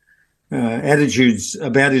negative attitudes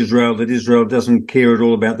about Israel, that Israel doesn't care at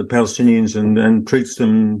all about the Palestinians and treats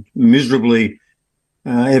them miserably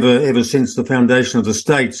ever since the foundation of the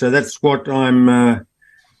state. So that's what I'm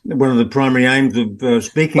one of the primary aims of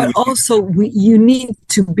speaking. But also, you need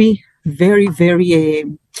to be very, very,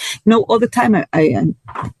 all the time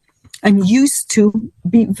I'm used to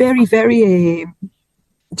be very, very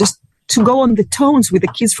just to go on the tones with the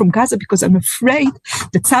kids from Gaza, because I'm afraid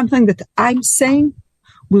that something that I'm saying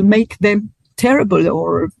will make them terrible,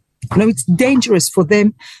 or it's dangerous for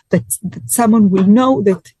them, that someone will know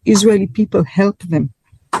that Israeli people help them.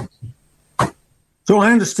 So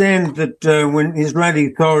I understand that when Israeli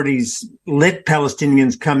authorities let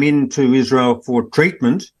Palestinians come into Israel for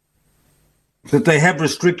treatment, that they have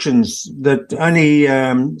restrictions, that only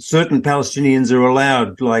certain Palestinians are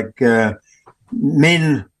allowed, like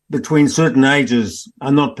men between certain ages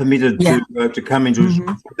are not permitted to come into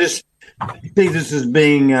Israel. See this as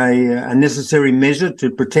being a necessary measure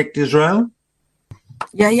to protect Israel?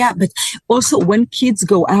 Yeah. But also when kids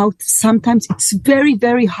go out, sometimes it's very,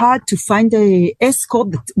 very hard to find a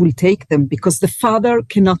escort that will take them because the father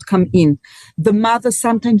cannot come in. The mother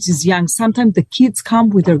sometimes is young. Sometimes the kids come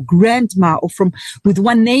with their grandma or with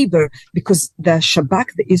one neighbor because the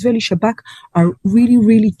Israeli Shabak are really,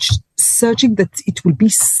 really searching that it will be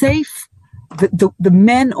safe. The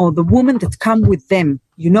men or the woman that come with them,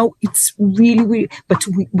 it's really, really, but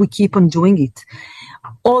we keep on doing it.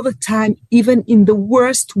 All the time, even in the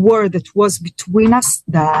worst war that was between us,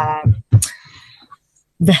 the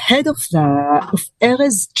head of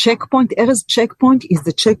Erez checkpoint. Erez checkpoint is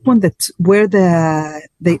the checkpoint that where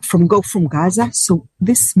they go from Gaza. So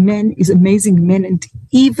this man is amazing man, and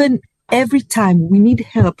even every time we need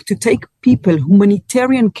help to take people,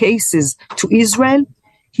 humanitarian cases to Israel,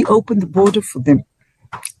 he opened the border for them.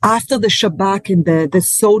 After the Shabak and the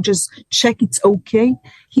soldiers check it's okay,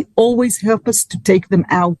 he always helps us to take them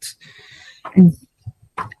out. And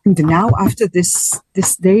now after this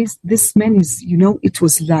days, this man is, it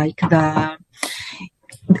was like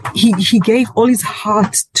he gave all his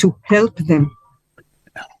heart to help them.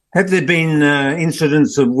 Have there been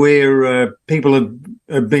incidents of where people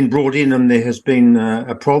have been brought in and there has been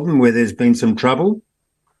a problem where there's been some trouble?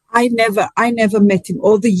 I never met him.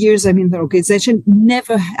 All the years I'm in the organization,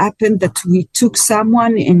 never happened that we took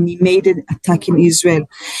someone and he made an attack in Israel.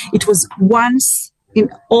 It was once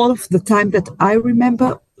in all of the time that I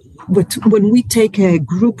remember, but when we take a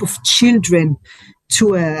group of children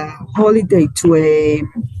to a holiday, to a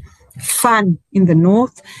fun in the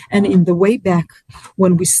north, and in the way back,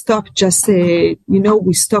 when we stop,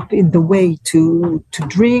 we stop in the way to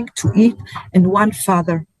drink, to eat, and one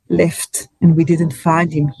father left and we didn't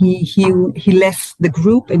find him. He left the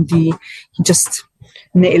group and he just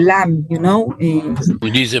ne'elam,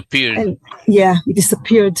 He disappeared. He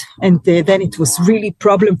disappeared. And then it was really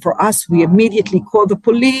problem for us. We immediately called the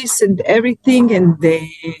police and everything, and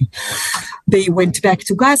they went back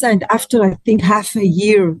to Gaza. And after, I think, half a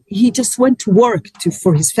year, he just went to work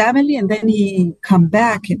for his family, and then he come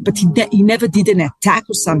back. But he never did an attack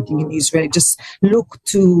or something in Israel. Just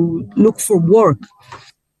look for work.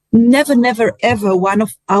 Never, ever one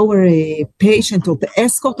of our patient or the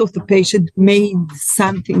escort of the patient made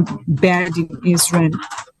something bad in Israel.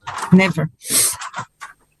 Never.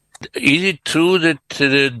 Is it true that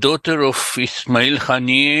the daughter of Ismail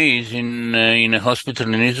Haniyeh is in a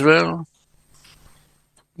hospital in Israel?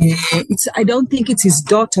 I don't think it's his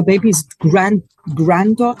daughter, maybe his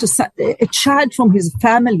granddaughter, a child from his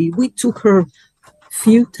family. We took her a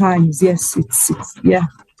few times. Yes, it's yeah.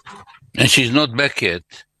 And she's not back yet.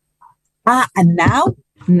 And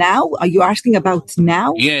now? Are you asking about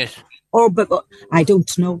now? Yes. But I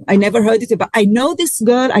don't know. I never heard it about. I know this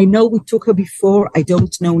girl. I know we took her before. I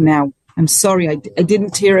don't know now. I'm sorry. I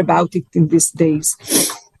didn't hear about it in these days.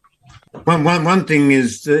 One thing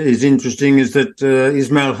is interesting is that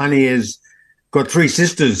Ismail Haniyeh has got 3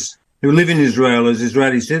 sisters who live in Israel as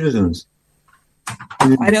Israeli citizens.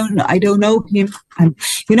 I don't know. I don't know him.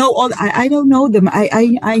 I don't know them.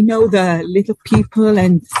 I know the little people,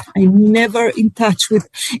 and I'm never in touch with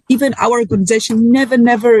even our organization.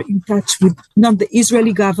 Never in touch with not the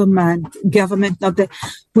Israeli government. Not the.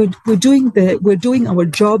 We're doing our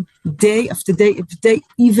job day after day after day.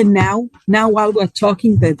 Even now while we're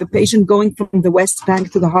talking, the patient going from the West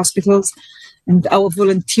Bank to the hospitals, and our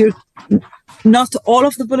volunteer. Not all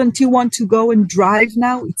of the volunteers want to go and drive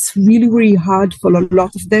now. It's really, really hard for a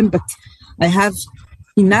lot of them, but I have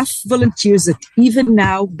enough volunteers that even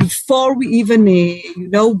now, before we even,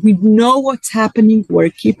 we know what's happening,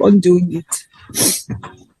 we keep on doing it.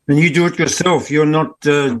 And you do it yourself. You're not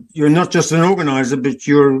just an organizer, but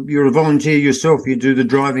you're a volunteer yourself. You do the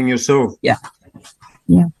driving yourself. Yeah.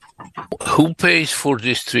 Who pays for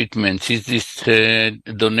this treatment? Is this a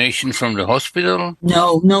donation from the hospital?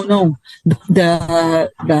 No.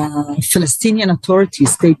 The Palestinian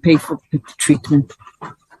authorities, they pay for the treatment.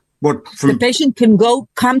 The patient can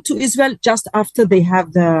come to Israel just after they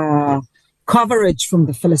have the coverage from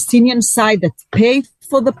the Palestinian side that pay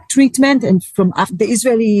for the treatment, and from the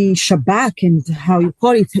Israeli Shabak and how you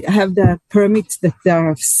call it, have the permits that they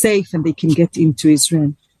are safe and they can get into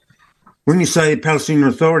Israel. When you say Palestinian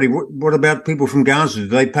Authority, what about people from Gaza? Do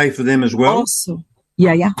they pay for them as well? Also,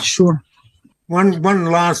 yeah, sure. One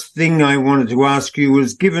last thing I wanted to ask you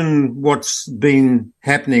was, given what's been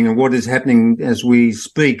happening and what is happening as we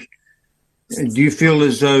speak, do you feel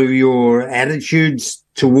as though your attitudes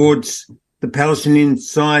towards the Palestinian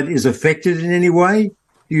side is affected in any way?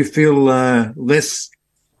 Do you feel less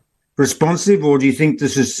responsive, or do you think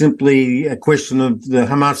this is simply a question of the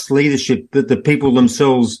Hamas leadership, that the people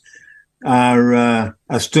themselves are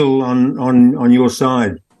still on your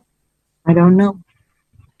side? I don't know.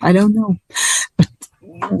 But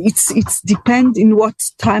it's depend in what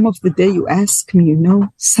time of the day you ask me.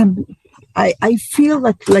 I feel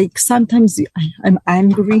like sometimes I'm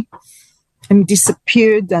angry, I'm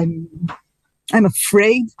disappeared, I'm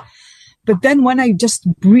afraid. But then when I just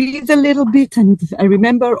breathe a little bit, and I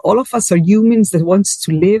remember all of us are humans that wants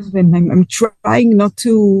to live, and I'm trying not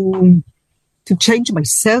to change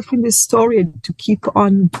myself in this story and to keep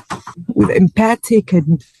on with empathic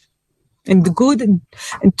and good and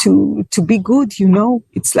to be good.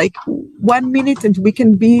 It's like 1 minute and we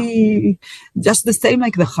can be just the same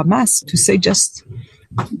like the Hamas, to say just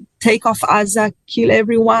take off Gaza, kill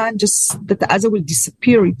everyone, just that Gaza will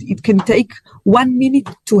disappear. It can take 1 minute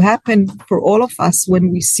to happen for all of us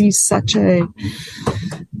when we see such a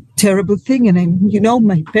terrible thing. And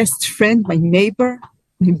my best friend, my neighbor,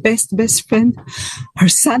 my best friend, her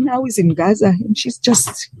son now is in Gaza, and she's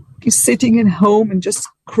sitting at home and just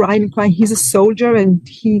crying. He's a soldier, and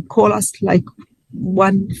he called us like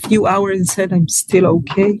few hours and said, I'm still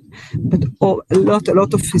okay. But a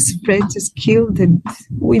lot of his friends is killed, and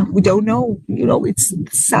we don't know. It's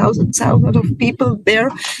thousands of people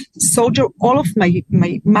there. Soldier, all of my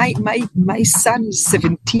son is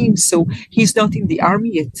 17, so he's not in the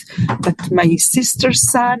army yet. But my sister's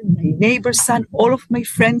son, my neighbor's son, all of my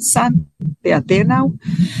friends' son, they are there now.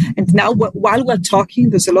 And now while we're talking,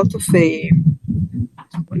 there's a lot of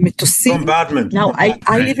bombardment. Now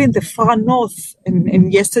I live in the far north,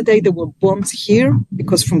 and yesterday there were bombs here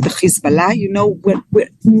because from the Hezbollah.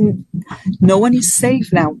 No one is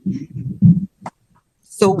safe now.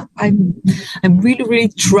 So I'm really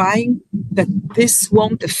trying that this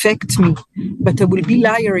won't affect me, but I will be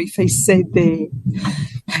liar if I say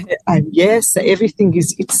yes, everything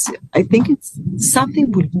is. I think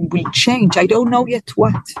something will change. I don't know yet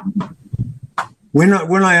what. When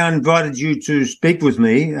I invited you to speak with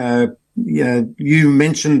me, you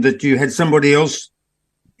mentioned that you had somebody else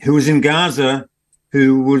who was in Gaza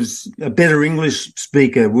who was a better English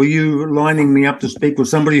speaker. Were you lining me up to speak with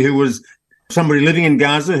somebody living in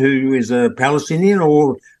Gaza who is a Palestinian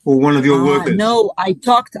or one of your workers? No, I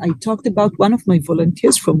talked about one of my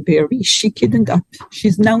volunteers from Be'eri. She kidnapped.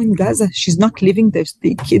 She's now in Gaza. She's not living there.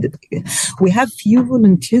 We have few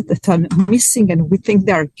volunteers that are missing, and we think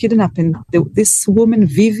they are kidnapped. And this woman,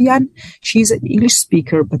 Vivian, she's an English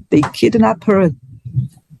speaker, but they kidnapped her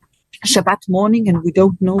Shabbat morning, and we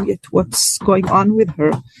don't know yet what's going on with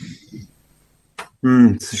her.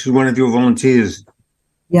 So she's one of your volunteers.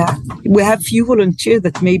 Yeah, we have few volunteers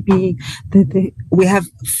that we have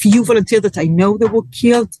few volunteers that I know that were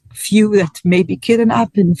killed, few that may be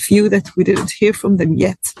kidnapped, and few that we didn't hear from them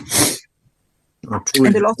yet.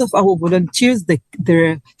 And a lot of our volunteers,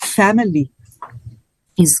 their family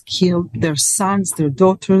is killed, their sons, their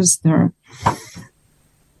daughters,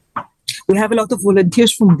 we have a lot of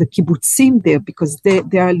volunteers from the kibbutzim there because they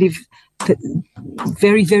live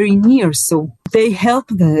very, very near. So they help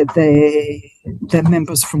the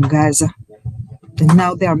members from Gaza. And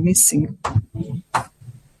now they are missing.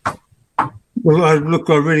 Well, I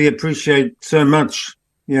really appreciate so much,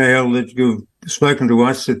 Yael, that you've spoken to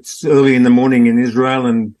us. It's early in the morning in Israel,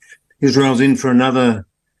 and Israel's in for another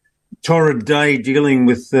torrid day dealing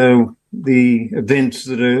with the events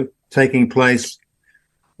that are taking place.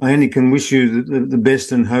 I only can wish you the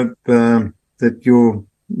best and hope that you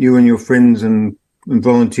and your friends and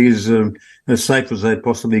volunteers are as safe as they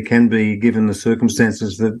possibly can be, given the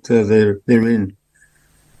circumstances that they're in.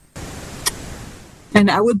 And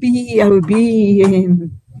I would be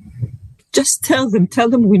just tell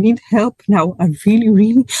them we need help now. I feel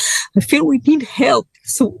we need help.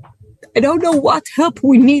 So I don't know what help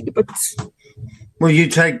we need, but well, you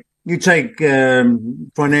take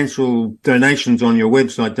financial donations on your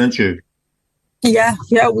website, don't you? Yeah,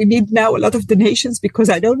 we need now a lot of donations because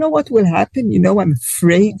I don't know what will happen. I'm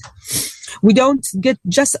afraid we don't get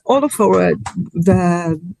just all of our,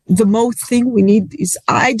 the most thing we need is,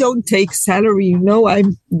 I don't take salary,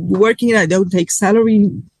 I'm working and I don't take salary.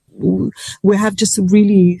 We have just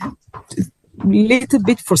really little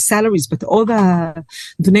bit for salaries, but all the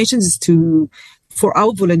donations is for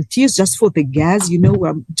our volunteers, just for the gas.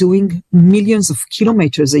 We're doing millions of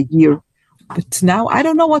kilometers a year. But now I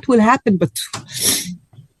don't know what will happen, but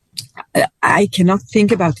I cannot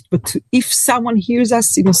think about it. But if someone hears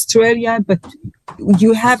us in Australia, but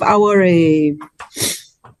you have our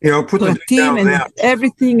I'll put the team and out.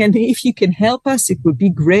 Everything, and if you can help us, it would be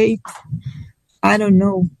great. I don't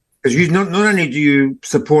know. Because you not only do you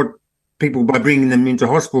support people by bringing them into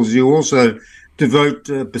hospitals, you also devote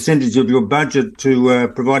a percentage of your budget to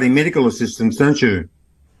providing medical assistance, don't you?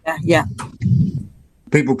 Yeah.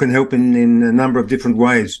 People can help in a number of different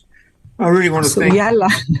ways. I really want to thank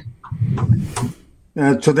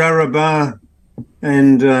Toda Rabah,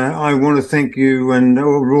 and I want to thank you and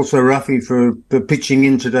also Rafi for pitching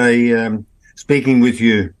in today, speaking with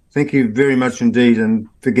you. Thank you very much indeed, and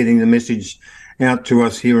for getting the message out to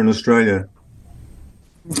us here in Australia.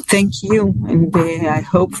 Thank you, and I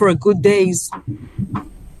hope for a good days.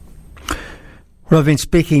 Well, I've been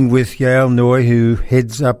speaking with Yael Noy, who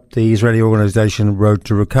heads up the Israeli organisation Road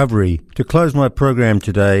to Recovery. To close my program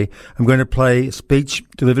today, I'm going to play a speech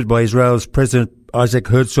delivered by Israel's President Isaac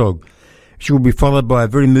Herzog. She will be followed by a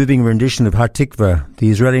very moving rendition of Hatikva, the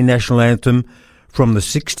Israeli national anthem from the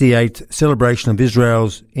 68th celebration of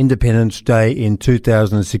Israel's Independence Day in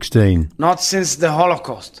 2016. Not since the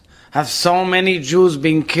Holocaust have so many Jews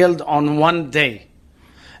been killed on one day.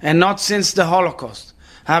 And not since the Holocaust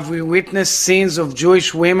have we witnessed scenes of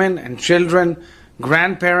Jewish women and children,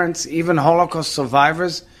 grandparents, even Holocaust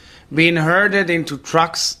survivors, being herded into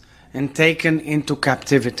trucks and taken into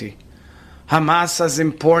captivity. Hamas has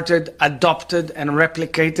imported, adopted, and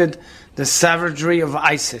replicated the savagery of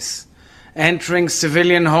ISIS, entering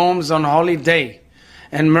civilian homes on Holy Day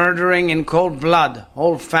and murdering in cold blood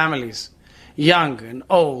whole families, young and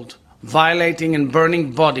old, violating and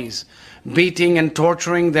burning bodies, beating and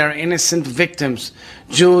torturing their innocent victims,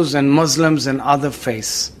 Jews and Muslims and other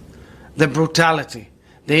faiths. The brutality,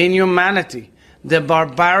 the inhumanity, the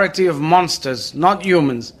barbarity of monsters, not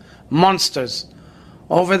humans, monsters.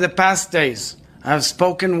 Over the past days, I have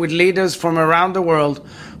spoken with leaders from around the world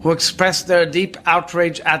who expressed their deep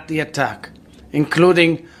outrage at the attack,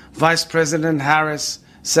 including Vice President Harris,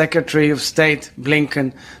 Secretary of State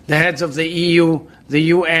Blinken, the heads of the EU, the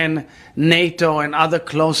UN, NATO, and other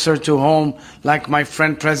closer to home, like my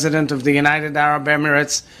friend President of the United Arab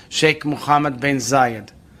Emirates, Sheikh Mohammed bin Zayed.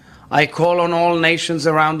 I call on all nations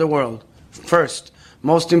around the world, first,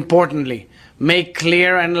 most importantly, make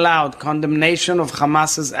clear and loud condemnation of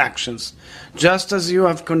Hamas's actions, just as you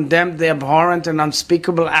have condemned the abhorrent and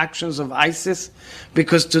unspeakable actions of ISIS,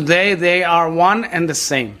 because today they are one and the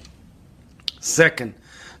same. Second,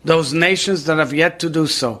 those nations that have yet to do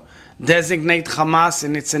so designate Hamas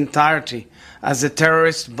in its entirety as a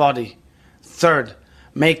terrorist body. Third,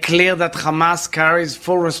 make clear that Hamas carries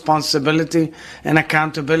full responsibility and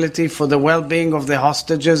accountability for the well-being of the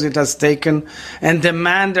hostages it has taken and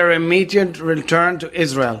demand their immediate return to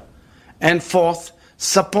Israel. And fourth,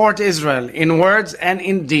 support Israel in words and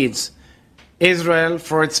in deeds. Israel,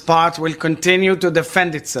 for its part, will continue to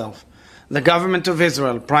defend itself. The government of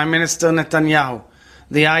Israel, Prime Minister Netanyahu,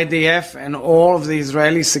 the IDF, and all of the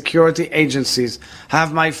Israeli security agencies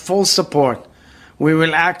have my full support. We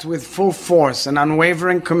will act with full force and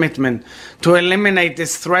unwavering commitment to eliminate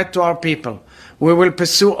this threat to our people. We will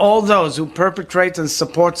pursue all those who perpetrate and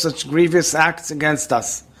support such grievous acts against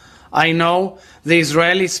us. I know the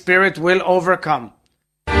Israeli spirit will overcome.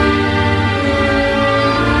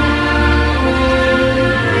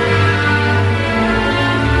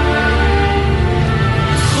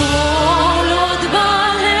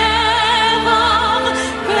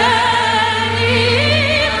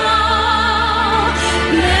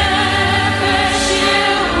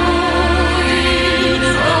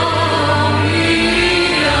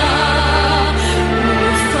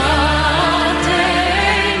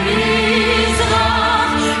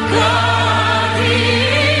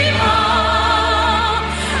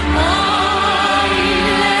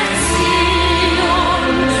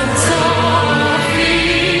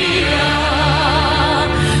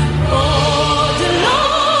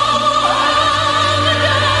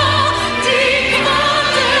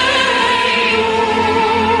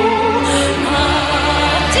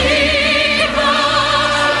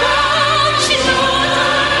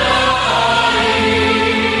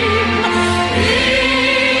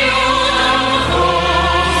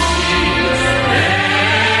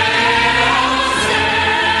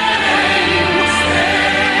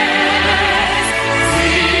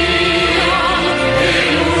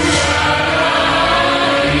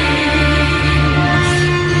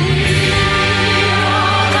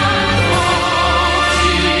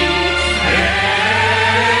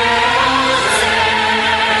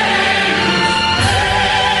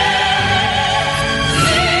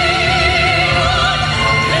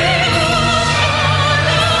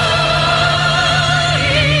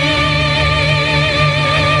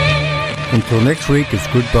 Until next week, it's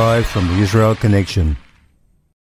goodbye from the Israel Connection.